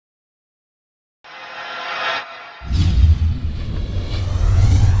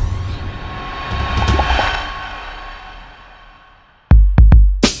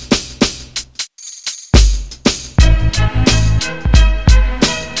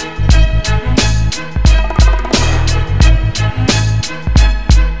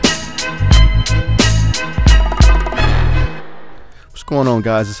going on,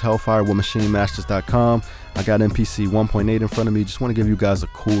 guys? It's Hellfire with MachineMasters.com. I got MPC 1.8 in front of me. Just want to give you guys a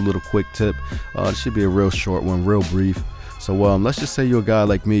cool little quick tip. It should be a real short one, real brief. So let's just say you're a guy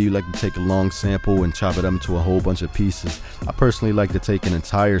like me. You like to take a long sample and chop it up into a whole bunch of pieces. I personally like to take an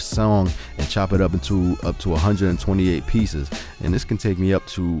entire song and chop it up to 128 pieces, and this can take me up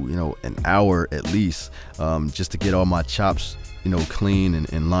to an hour at least, just to get all my chops clean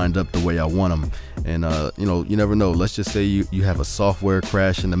and lined up the way I want them. And you never know, let's just say you have a software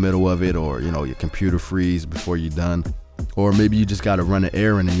crash in the middle of it, or your computer freeze before you're done, or maybe you just got to run an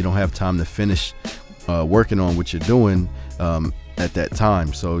errand and you don't have time to finish working on what you're doing at that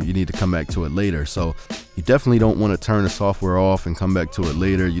time, so you need to come back to it later. So you definitely don't want to turn the software off and come back to it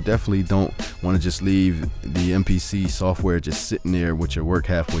later. You definitely don't want to just leave the MPC software just sitting there with your work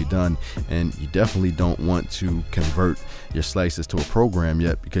halfway done, and you definitely don't want to convert your slices to a program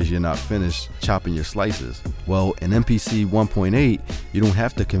yet because you're not finished chopping your slices. Well, in MPC 1.8, you don't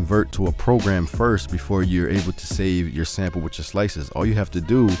have to convert to a program first before you're able to save your sample with your slices. All you have to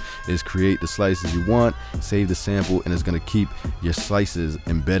do is create the slices you want, save the sample, and it's going to keep your slices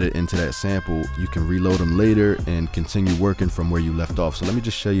embedded into that sample. You can reload them later and continue working from where you left off. So let me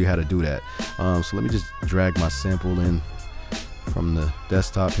just show you how to do that. So let me just drag my sample in from the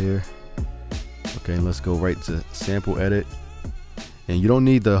desktop here. Okay, let's go right to sample edit. And you don't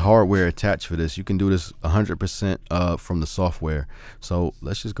need the hardware attached for this. You can do this 100% from the software. So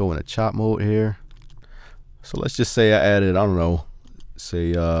let's just go into chop mode here. So let's just say I added, I don't know,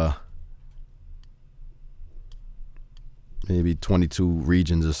 say maybe 22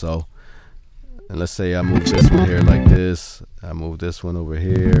 regions or so. And let's say I move this one here like this. I move this one over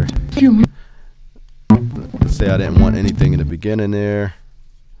here. Let's say I didn't want anything in the beginning there.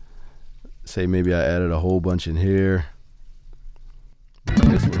 Say maybe I added a whole bunch in here.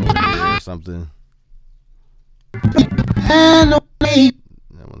 This one over here or something. That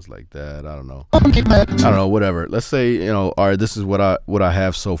one's like that. I don't know. I don't know, whatever. Let's say, all right, this is what I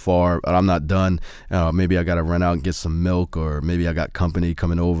have so far, but I'm not done. Maybe I gotta run out and get some milk, or maybe I got company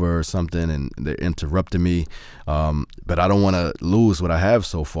coming over or something and they're interrupting me. But I don't want to lose what I have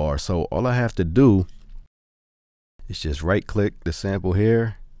so far. So all I have to do is just right click the sample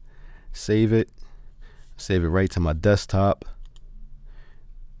here, save it right to my desktop.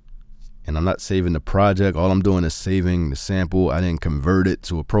 And I'm not saving the project. All I'm doing is saving the sample. I didn't convert it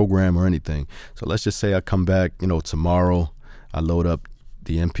to a program or anything. So let's just say I come back, tomorrow. I load up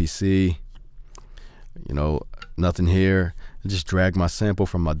the MPC, nothing here. I just drag my sample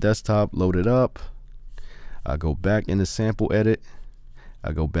from my desktop, load it up. I go back into sample edit.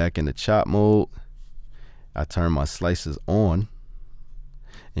 I go back into chop mode. I turn my slices on.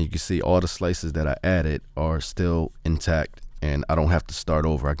 And you can see all the slices that I added are still intact, and I don't have to start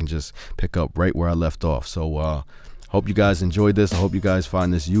over. I can just pick up right where I left off. So hope you guys enjoyed this. I hope you guys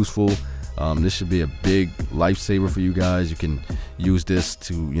find this useful. This should be a big lifesaver for you guys. You can use this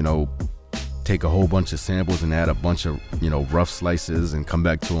to take a whole bunch of samples and add a bunch of rough slices and come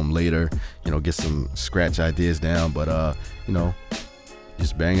back to them later, get some scratch ideas down. But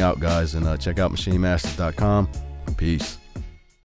just bang out, guys, and check out MachineMasters.com. Peace.